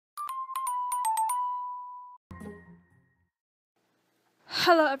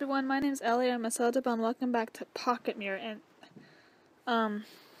Hello everyone, my name is Ellie, I'm a celeb, and welcome back to Pocket Mirror. And,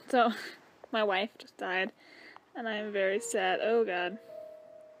 so, my wife just died, and I'm very sad. Oh god.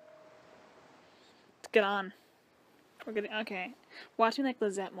 Let's get on. Okay. Watch me like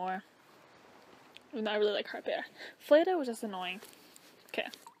Lisette more. Even though I really like her bear. Flado was just annoying. Okay.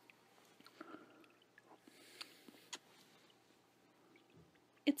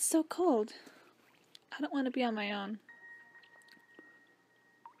 It's so cold. I don't want to be on my own.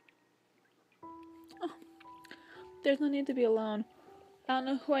 Oh. There's no need to be alone. I don't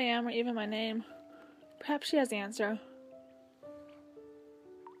know who I am or even my name. Perhaps she has the answer.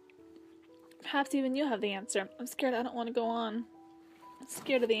 Perhaps even you have the answer. I'm scared I don't want to go on. I'm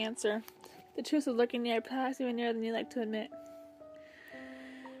scared of the answer. The truth is lurking near, perhaps even nearer than you like to admit.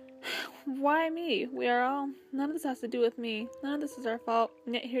 Why me? We are all. None of this has to do with me. None of this is our fault,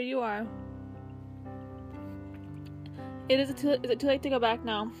 and yet here you are. Is it too late to go back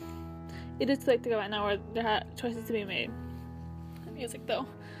now? It is too late to go back now, where there are choices to be made. The music, though.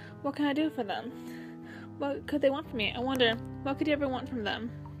 What can I do for them? What could they want from me? I wonder, what could you ever want from them?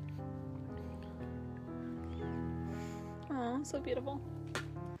 Oh, so beautiful.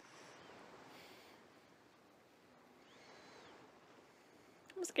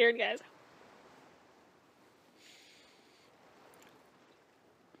 I'm scared, guys.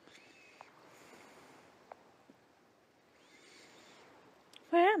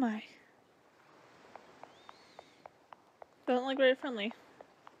 Where am I? Don't look very friendly.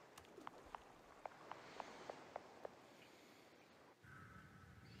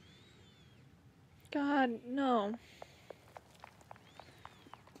 God, no.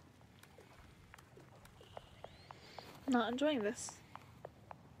 I'm not enjoying this.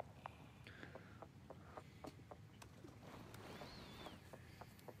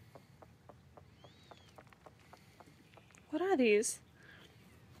 What are these?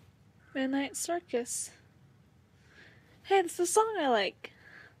 Midnight Circus. Hey, this is a song I like.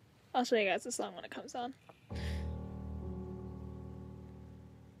 I'll show you guys the song when it comes on.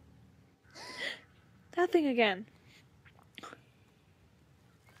 That thing again.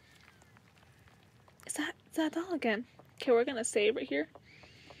 Is that doll again? Okay, we're gonna save right here.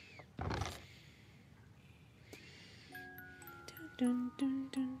 Dun, dun,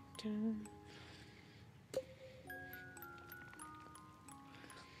 dun, dun.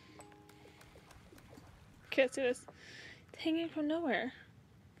 Okay, let's do this. It's hanging from nowhere.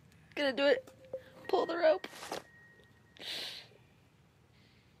 Gonna do it. Pull the rope.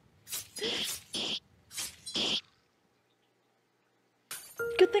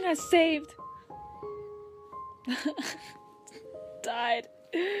 Good thing I saved. Died.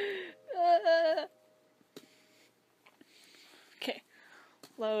 Okay.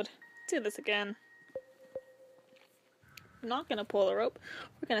 Load. Do this again. I'm not gonna pull the rope.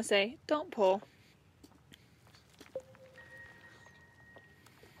 We're gonna say, don't pull.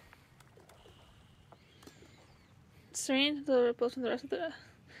 Serene the ripples from the rest of the...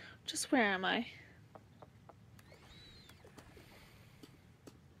 Just where am I?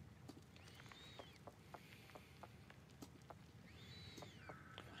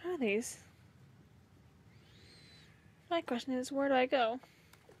 What are these? My question is, where do I go?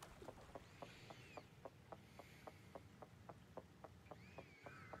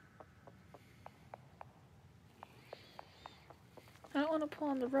 I don't want to pull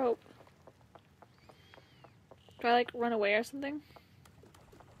on the rope. Do I, like, run away or something?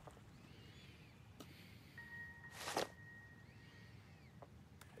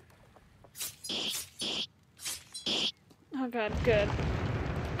 Oh god, good.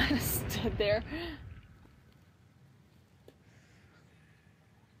 I just stood there.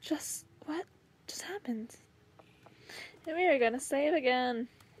 What just happened? And we are gonna save again.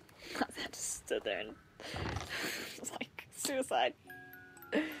 I just stood there and it was like suicide.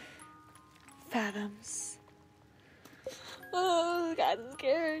 Fathoms. Oh god, I'm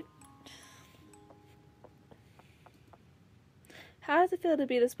scared. How does it feel to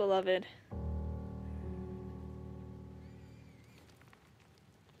be this beloved?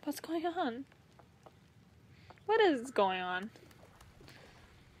 What's going on? What is going on?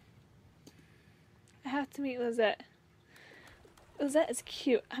 I have to meet Lisette. Lisette is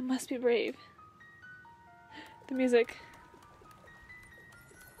cute. I must be brave. The music.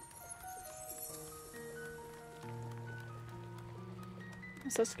 I'm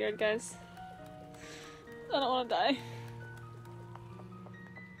so scared, guys. I don't want to die.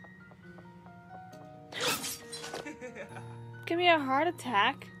 Give me a heart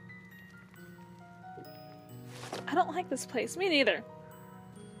attack. I don't like this place. Me neither.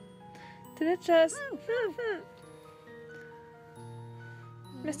 Did it just...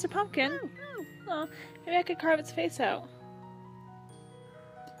 Mr. Pumpkin? Oh, maybe I could carve its face out.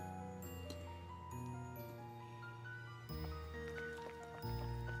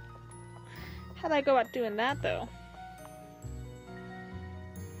 How do I go about doing that, though?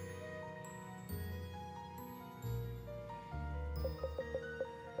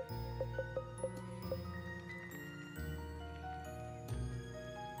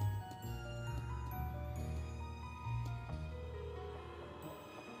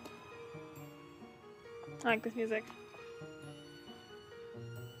 I like this music.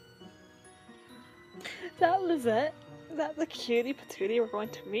 Is that Lisette? Is that the cutie patootie we're going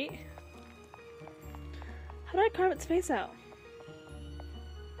to meet? How do I carve its face out?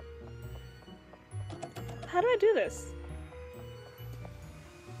 How do I do this?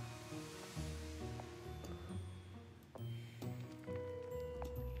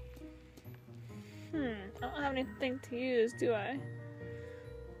 I don't have anything to use, do I?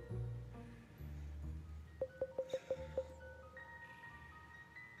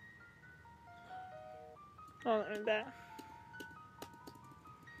 Oh, I don't need that.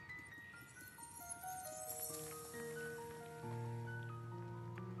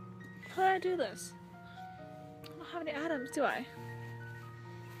 How do I do this? I don't have any atoms, do I?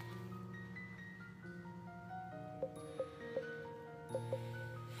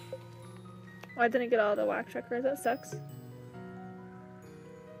 Oh, I didn't get all the wax records. That sucks.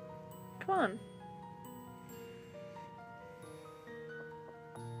 Come on.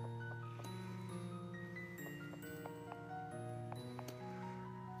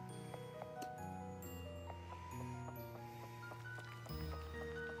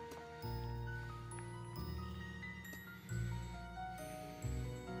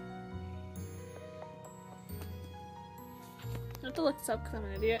 I have to look this up because I'm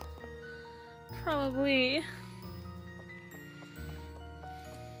an idiot. Probably.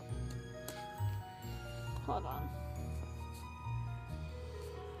 Hold on.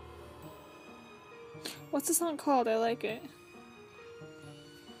 What's the song called? I like it.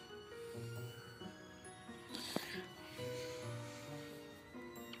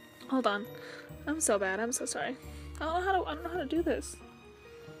 Hold on. I'm so bad. I'm so sorry. I don't know how to do this.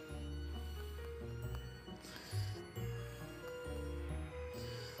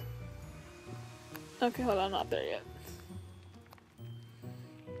 Okay, hold on, I'm not there yet.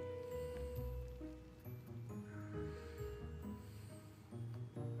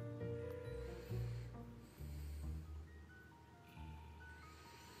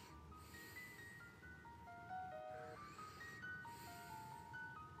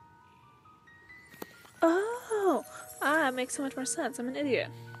 Oh! Ah, it makes so much more sense. I'm an idiot.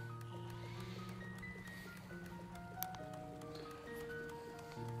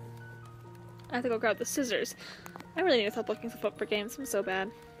 I have to go grab the scissors. I really need to stop looking stuff up for games. I'm so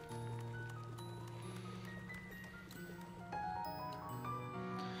bad.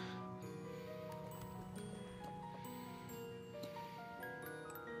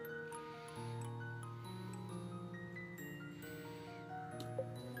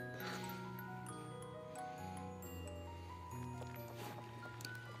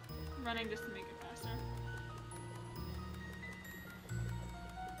 I'm running just to make it faster.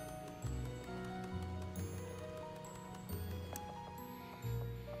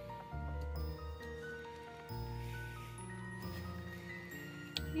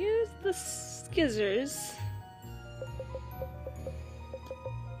 Use the scissors.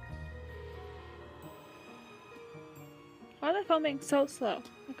 Why are they filming so slow?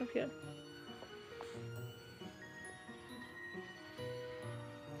 I'm confused.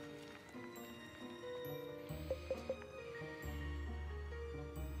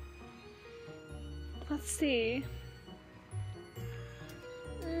 Let's see.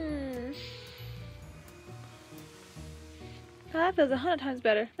 That feels 100 times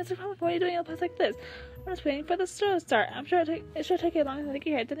better. Mr. Pumpkin, what are you doing in a place like this? I'm just waiting for the show to start. I'm sure it should take you long enough to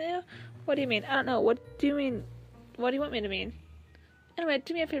get here, didn't you? What do you mean? I don't know. What do you mean? What do you want me to mean? Anyway,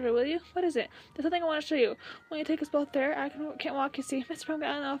 do me a favor, will you? What is it? There's something I want to show you. When you take us both there, I can't walk, you see. Mr. Pumpkin,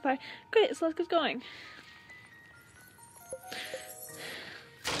 I don't know if I... Great, so let's get going.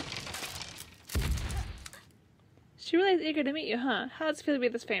 She really is eager to meet you, huh? How does it feel to be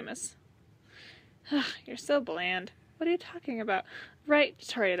this famous? You're so bland. What are you talking about? Right,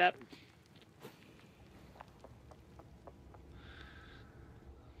 just hurry it up.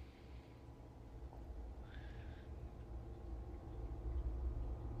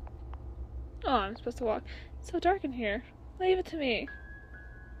 Oh, I'm supposed to walk. It's so dark in here. Leave it to me.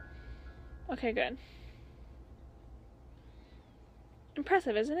 Okay, good.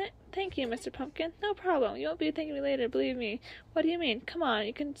 Impressive, isn't it? Thank you, Mr. Pumpkin. No problem. You won't be thanking me later, believe me. What do you mean? Come on,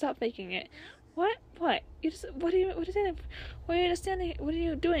 you can stop faking it. What? What? What are you saying? What are you just standing, what are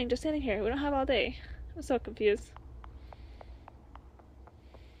you doing just standing here? We don't have all day. I'm so confused.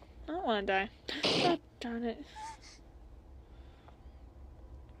 I don't want to die. God darn it.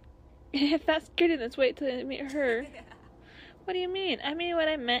 If that's scary, let's wait till I meet her. What do you mean? I mean what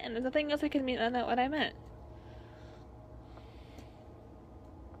I meant, and there's nothing else I can mean other than what I meant.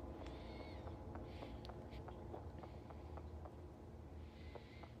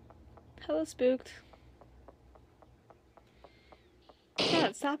 Hello, Spooked.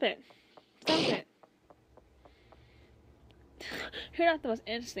 God, stop it. Stop it. You're not the most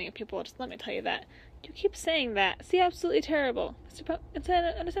interesting of people, just let me tell you that. You keep saying that. See, absolutely terrible. Mr.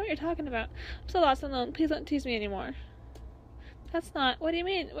 I understand what you're talking about. I'm so lost and alone. Please don't tease me anymore. That's not... What do you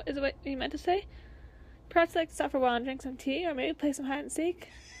mean? Is it what you meant to say? Perhaps I'd like to stop for a while and drink some tea, or maybe play some hide and seek?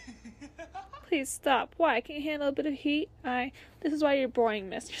 Please stop. Why? Can't you handle a bit of heat? This is why you're boring,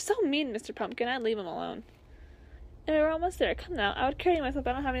 miss. You're so mean, Mr. Pumpkin. I'd leave him alone. Anyway, we're almost there. Come now. I would carry myself,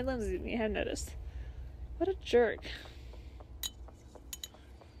 but I don't have any limbs, as you have noticed. What a jerk.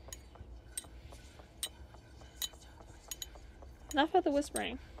 Enough of the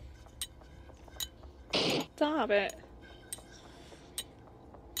whispering. Stop it.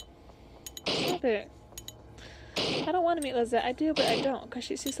 Stop it. I don't want to meet Lisette. I do, but I don't, because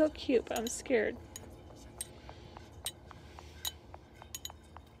she's so cute, but I'm scared.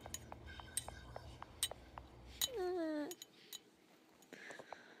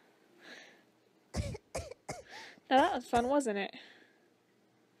 Now that was fun, wasn't it?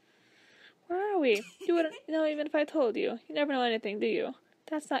 Where are we? You wouldn't know even if I told you. You never know anything, do you?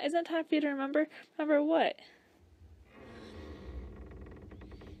 Isn't it time for you to remember? Remember what?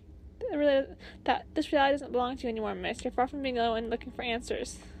 That this reality doesn't belong to you anymore, miss. You're far from being alone and looking for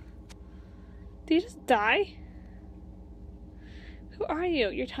answers. Did you just die? Who are you?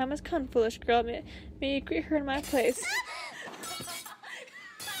 Your time has come, foolish girl. May you greet her in my place.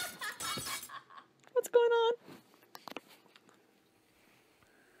 What's going on?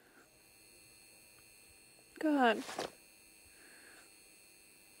 God.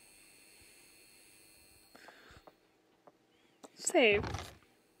 Save.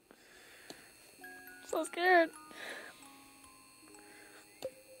 So scared.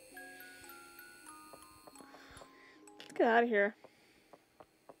 Let's get out of here.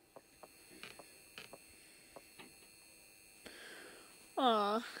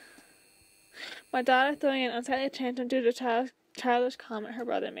 Aww. My daughter throwing an unsightly tantrum due to a childish comment her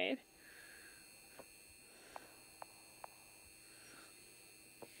brother made.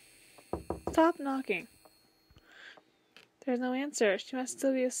 Stop knocking. There's no answer. She must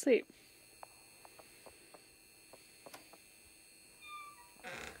still be asleep.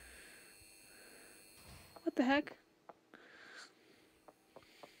 What the heck?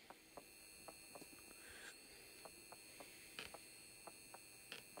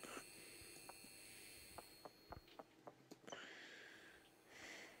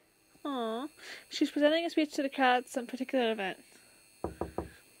 Aww. She's presenting a speech to the crowd at some particular event.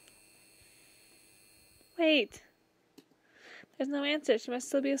 Wait. There's no answer. She must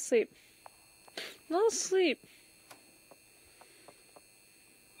still be asleep. No sleep.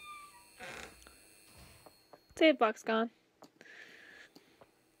 Save box gone.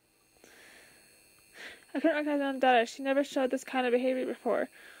 I couldn't recognize my own daughter. She never showed this kind of behavior before.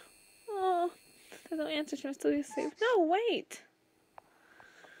 Oh, there's no answer. She must still be asleep. No, wait.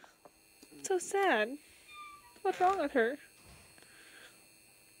 It's so sad. What's wrong with her?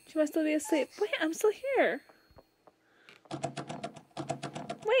 She must still be asleep. Wait, I'm still here.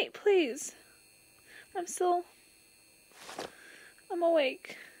 Wait, please. I'm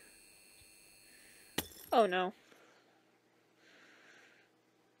awake. Oh no.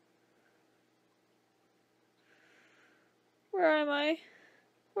 Where am I?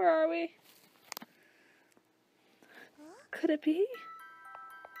 Where are we? Could it be?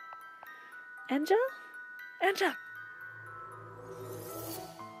 Angel? Angel!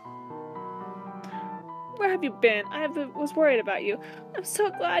 Where have you been? I was worried about you. I'm so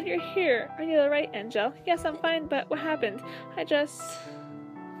glad you're here. Are you alright, Angel? Yes, I'm fine, but what happened?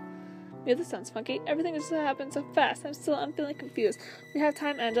 Ew, this sounds funky. Everything just happened so fast. I'm feeling confused. We have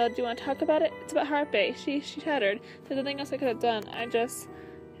time, Angel. Do you want to talk about it? It's about Harpe. She shattered. There's nothing else I could have done.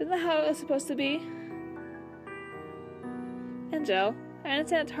 Isn't that how it was supposed to be? Angel, I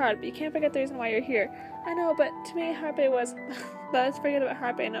understand it's hard, but you can't forget the reason why you're here. I know, but to me, Harpe was... Let's forget about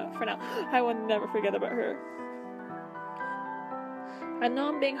Harpe for now. I will never forget about her. I know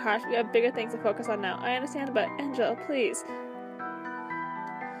I'm being harsh. We have bigger things to focus on now. I understand, but Angel, please.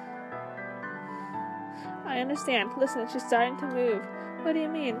 I understand. Listen, she's starting to move. What do you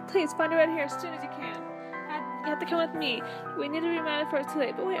mean? Please, find her right here as soon as you can. You have to come with me. We need to be reunited before it's too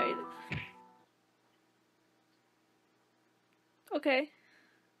late. But wait, are you... Okay.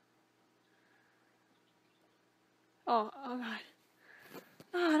 Oh God.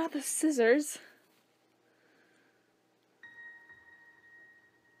 Oh, not the scissors.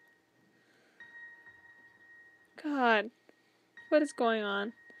 God. What is going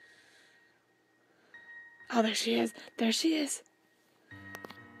on? Oh, there she is. There she is.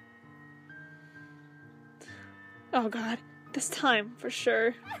 Oh God. This time, for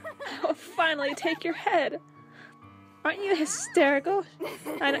sure. I will finally take your head. Aren't you hysterical?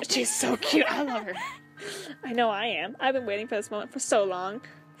 I know. She's so cute. I love her. I know I am. I've been waiting for this moment for so long.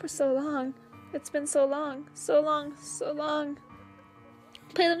 For so long. It's been so long. So long. So long.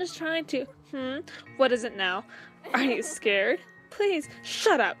 Please, I'm just trying to. What is it now? Are you scared? Please,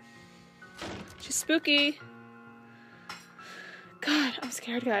 shut up. She's spooky. God, I'm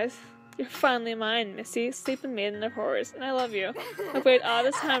scared, guys. You're finally mine, Missy, sleeping maiden of horrors, and I love you. I've waited all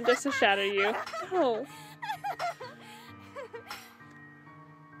this time just to shatter you. No.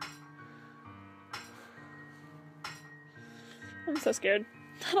 I'm so scared.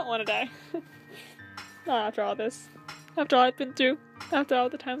 I don't want to die. Not after all this. After all I've been through. After all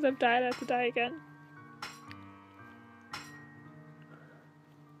the times I've died, I have to die again.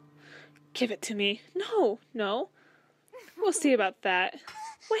 Give it to me. No, no. We'll see about that.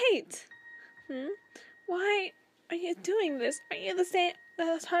 Wait. Why are you doing this? Are you the same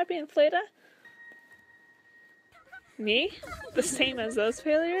as Harpy and Fleda? Me? The same as those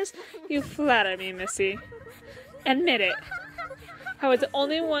failures? You flatter me, Missy. Admit it. I was the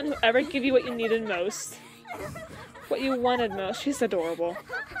only one who ever gave you what you needed most. What you wanted most. She's adorable.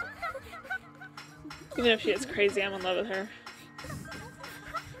 Even if she is crazy, I'm in love with her.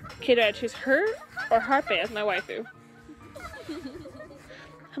 Okay, do I choose her or Harpy as my waifu?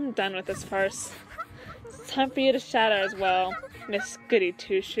 I'm done with this farce. It's time for you to shatter as well, Miss Goody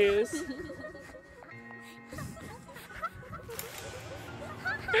Two Shoes.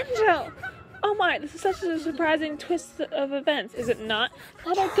 Angel! Oh my, this is such a surprising twist of events, is it not?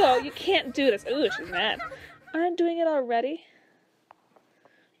 Let her go, you can't do this. Ooh, she's mad. Aren't I doing it already?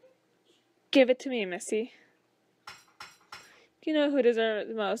 Give it to me, Missy. You know who deserves it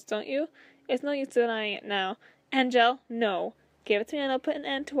the most, don't you? It's no use denying it now. Angel, no. Give it to me and I'll put an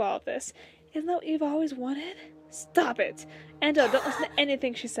end to all of this. Isn't that what you've always wanted? Stop it. Angel, don't listen to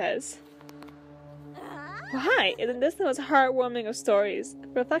anything she says. Why? Isn't this the most heartwarming of stories?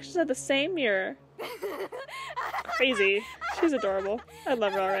 Reflections of the same mirror. Crazy. She's adorable. I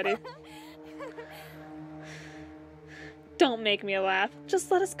love her already. Don't make me laugh.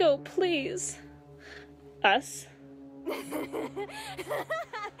 Just let us go, please. Us?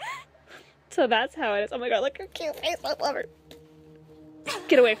 So that's how it is. Oh my god, look at her cute face. I love her.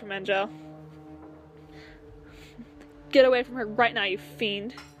 Get away from Angel. Get away from her right now, you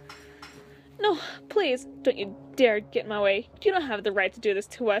fiend. No, please, don't you dare get in my way. You don't have the right to do this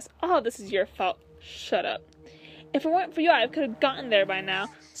to us. All this is your fault. Shut up. If it weren't for you, I could have gotten there by now.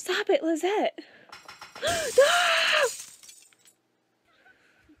 Stop it, Lisette.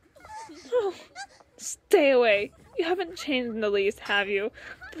 Oh, stay away. You haven't changed in the least, have you?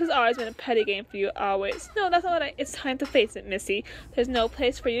 This has always been a petty game for you, always. No, that's not what it's time to face it, Missy. There's no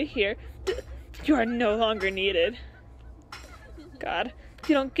place for you here. You are no longer needed. God,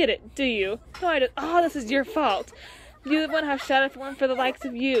 you don't get it, do you? No, I don't. Oh, this is your fault. You would have shut if it weren't for the likes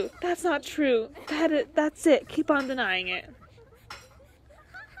of you. That's not true. That's it. Keep on denying it.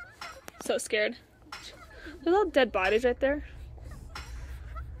 So scared. There's all dead bodies right there.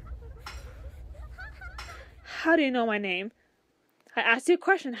 How do you know my name? I asked you a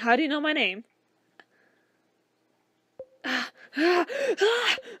question. How do you know my name?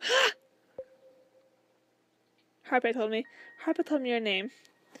 Harpy told me. Harpy told me your name.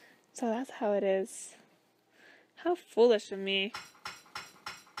 So that's how it is. How foolish of me.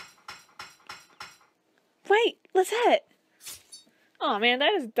 Wait, Lisette! Oh man, did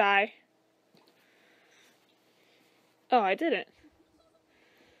I just die? Oh, I didn't.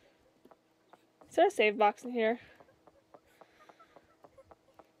 Is there a save box in here?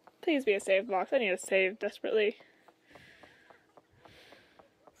 Please be a save box. I need a save desperately.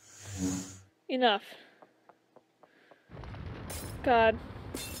 Enough. God.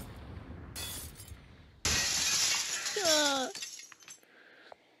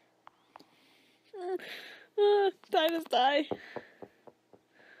 I just die.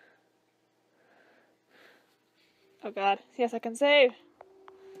 Oh god. Yes, I can save.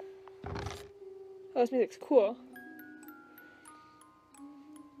 Oh, this music's cool.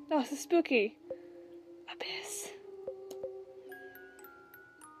 Oh, this is spooky. A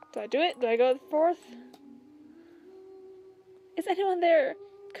Do I do it? Do I go forth? Is anyone there?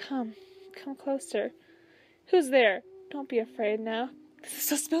 Come closer. Who's there? Don't be afraid now. This is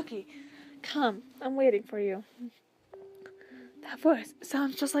so spooky. Come, I'm waiting for you. That voice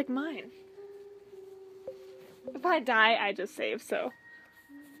sounds just like mine. If I die, I just save, so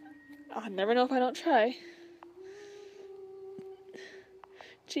I'll never know if I don't try.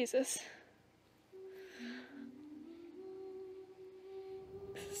 Jesus.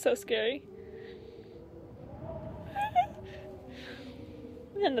 This is so scary.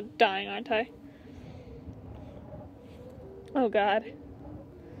 I'm gonna end up dying, aren't I? Oh God.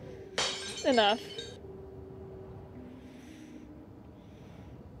 Enough.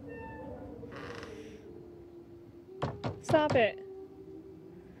 Stop it.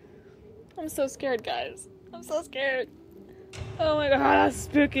 I'm so scared, guys. I'm so scared. Oh my God, that's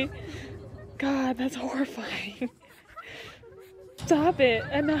spooky. God, that's horrifying. Stop it.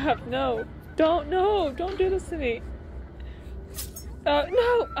 Enough. No. Don't do this to me.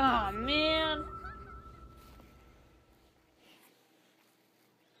 No. Oh, man.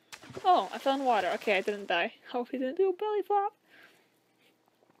 Oh, I fell in water. Okay, I didn't die. Hope he didn't do a belly flop.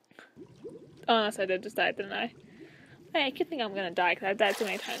 Oh, unless I did just die, didn't I? Hey, I keep thinking I'm gonna die because I've died so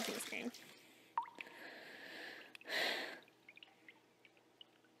many times in this game.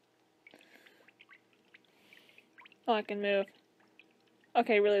 Oh, I can move.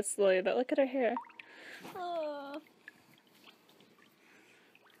 Okay, really slowly, but look at her hair. Oh.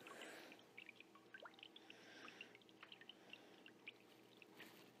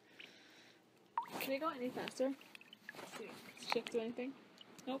 Can I go any faster? Let's see. Shift do anything?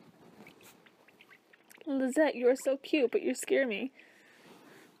 Nope. Lisette, you are so cute, but you scare me.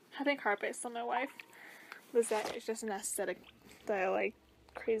 I think heart based on my wife. Lisette is just an aesthetic that I like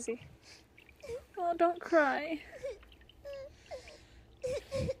crazy. Oh, don't cry.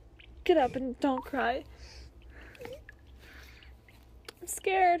 Get up and don't cry. I'm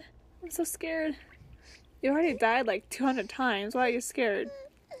scared. I'm so scared. You already died like 200 times. Why are you scared?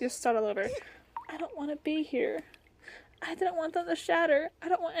 Just start all over. I don't want to be here. I didn't want them to shatter. I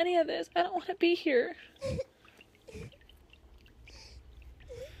don't want any of this. I don't want to be here. I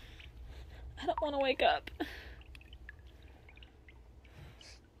don't want to wake up.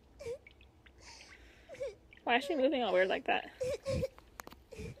 Why is she moving all weird like that?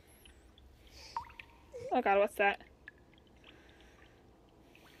 Oh God, what's that?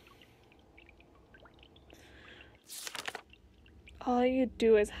 All you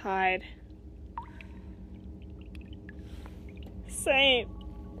do is hide. Same.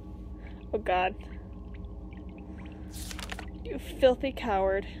 Oh God. You filthy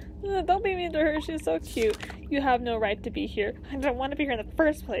coward. Don't be mean to her, she's so cute. You have no right to be here. I don't want to be here in the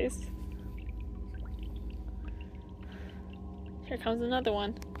first place. Here comes another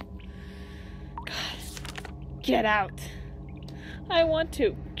one. God. Get out. I want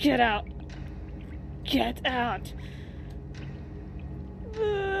to. Get out. Get out.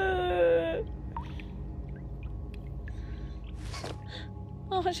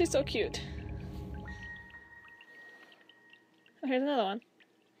 Oh, she's so cute. Oh, here's another one.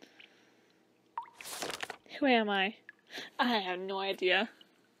 Who am I? I have no idea.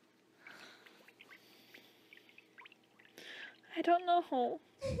 I don't know. Oh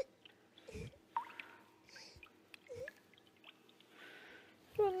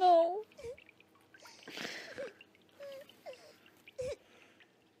no.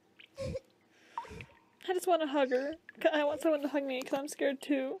 I just want to hug her. I want someone to hug me because I'm scared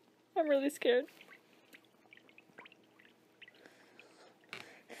too. I'm really scared.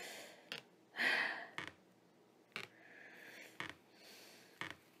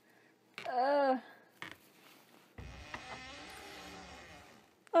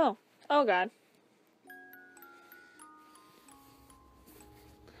 Oh God.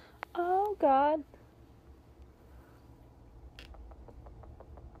 Oh God.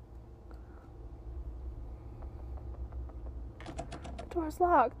 The door's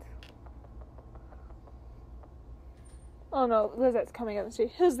locked. Oh no, Lizette's coming up the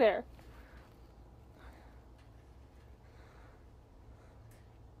street. Who's there?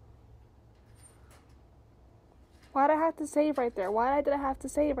 Why'd I have to save right there? Why did I have to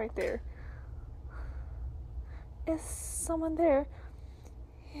save right there? Is someone there?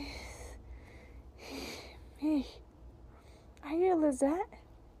 Me. Are you Lisette?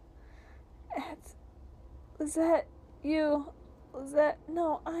 It's Lisette. You. Lisette.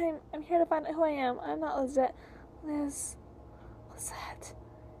 No, I'm here to find out who I am. I'm not Lisette. Lisette.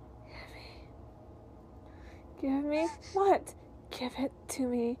 Give me? What? Give it to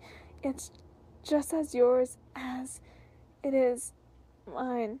me. It's just as yours as it is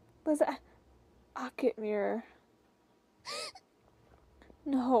mine. Lisette, pocket mirror.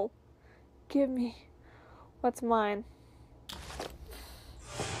 No, give me what's mine.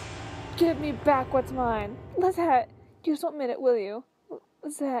 Give me back what's mine. Lisette, you just won't admit it, will you?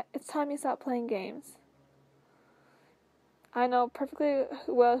 Lisette, it's time you stop playing games. I know perfectly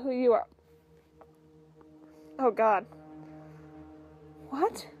well who you are. Oh, God.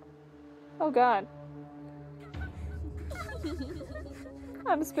 What? Oh, God.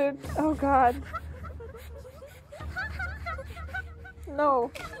 I'm spooked. Oh, God.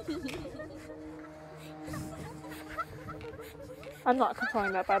 No. I'm not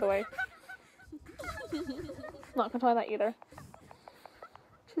controlling that, by the way. Not controlling that either.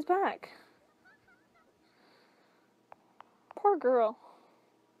 She's back. Poor girl.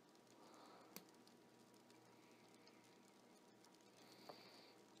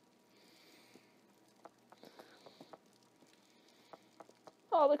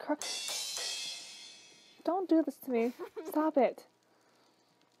 Oh, the crap. Don't do this to me. Stop it.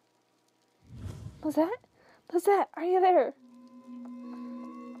 Lisette? Lisette, are you there?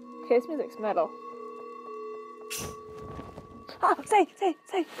 Okay, this music's metal. Ah, say.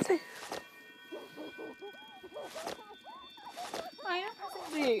 I am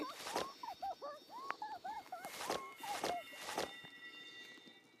pressing Z.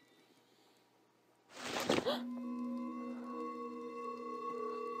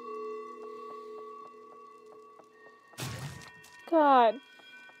 God.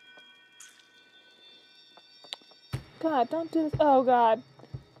 God, don't do this. Oh, God.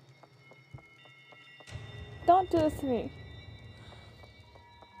 Don't do this to me.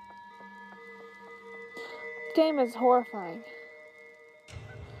 The game is horrifying.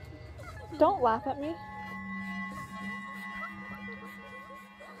 Don't laugh at me.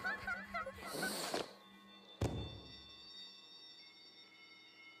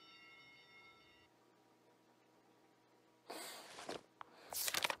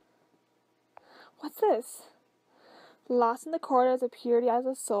 What's this? Lost in the corridors of purity as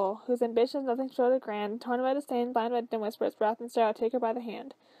a soul, whose ambition is nothing short of grand, torn by disdain, blind by dim whispers, breath and stare, I'll take her by the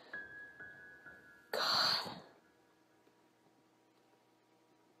hand. God.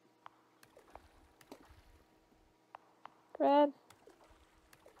 Red.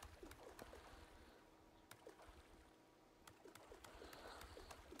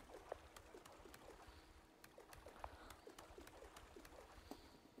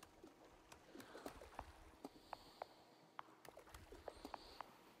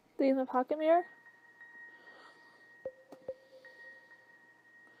 Leave my pocket mirror.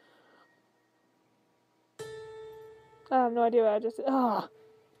 I have no idea what I just did. Ugh.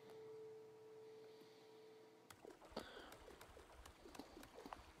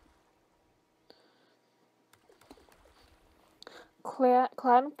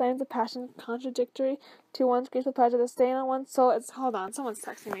 Clad in flames of passion, contradictory to one's grateful pleasure, the stain on one's soul is... Hold on, someone's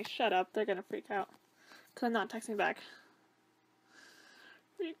texting me. Shut up, they're gonna freak out. Because I'm not texting back.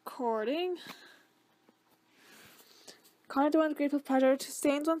 Recording. Contrary to one's grateful pleasure, to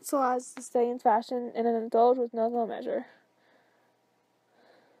stains one's soul as the stains fashion, and an indulge with no measure.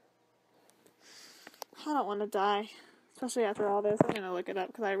 I don't want to die. Especially after all this. I'm gonna look it up,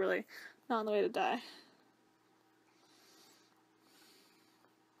 because I really... not on the way to die.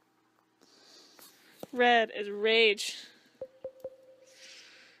 Red is rage.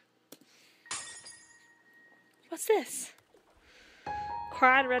 What's this?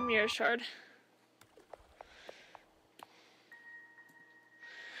 Quad red mirror shard.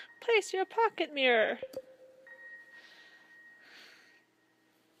 Place your pocket mirror.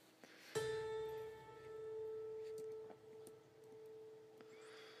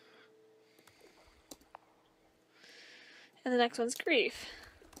 And the next one's grief.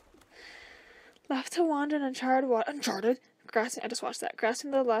 Left to wander in uncharted. Grasping, I just watched that.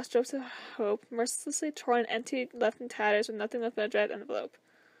 Grasping the last drops of hope, mercilessly torn, empty, left in tatters, with nothing left but a dread envelope.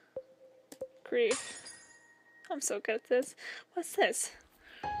 Grief. I'm so good at this. What's this?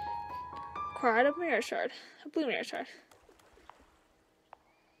 Acquired a mirror shard. A blue mirror shard.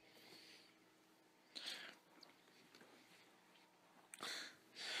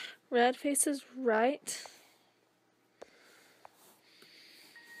 Red faces right.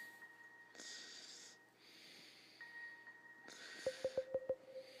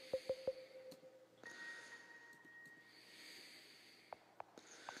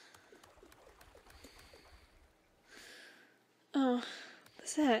 Oh,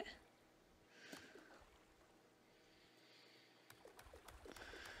 what's that?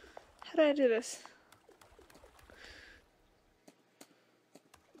 How do I do this?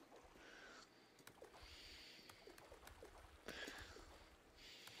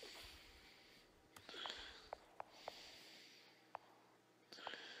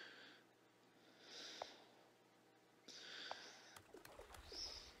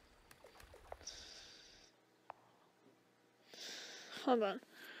 Hold on.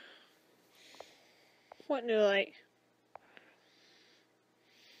 What new light?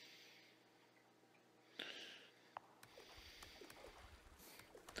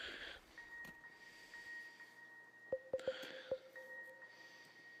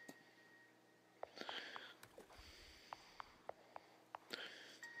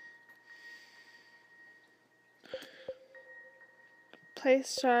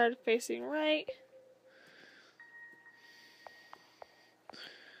 Place shard facing right.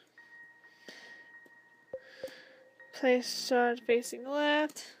 Place shard facing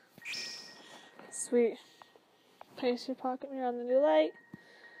left. Sweet. Place your pocket mirror on the new light.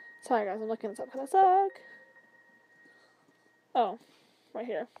 Sorry guys, I'm looking this up because I suck. Oh, right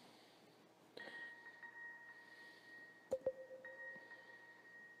here.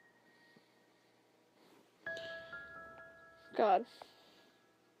 God.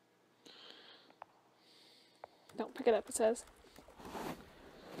 Don't pick it up, it says.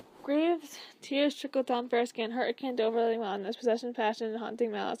 Grieved tears trickled down fair skin, hurt akin to overly wildness, possession, passion, and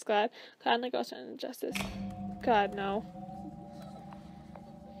haunting malice, glad and ghost and injustice. God, no.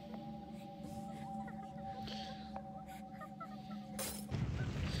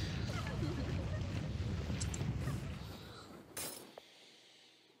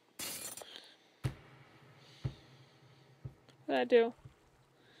 What did I do?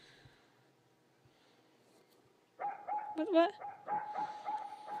 What?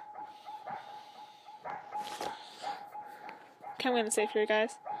 Okay, I'm gonna save here,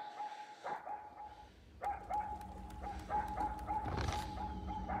 guys.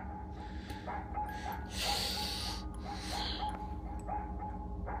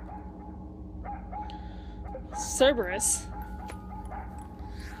 Cerberus.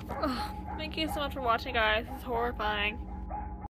 Oh, thank you so much for watching, guys. This is horrifying.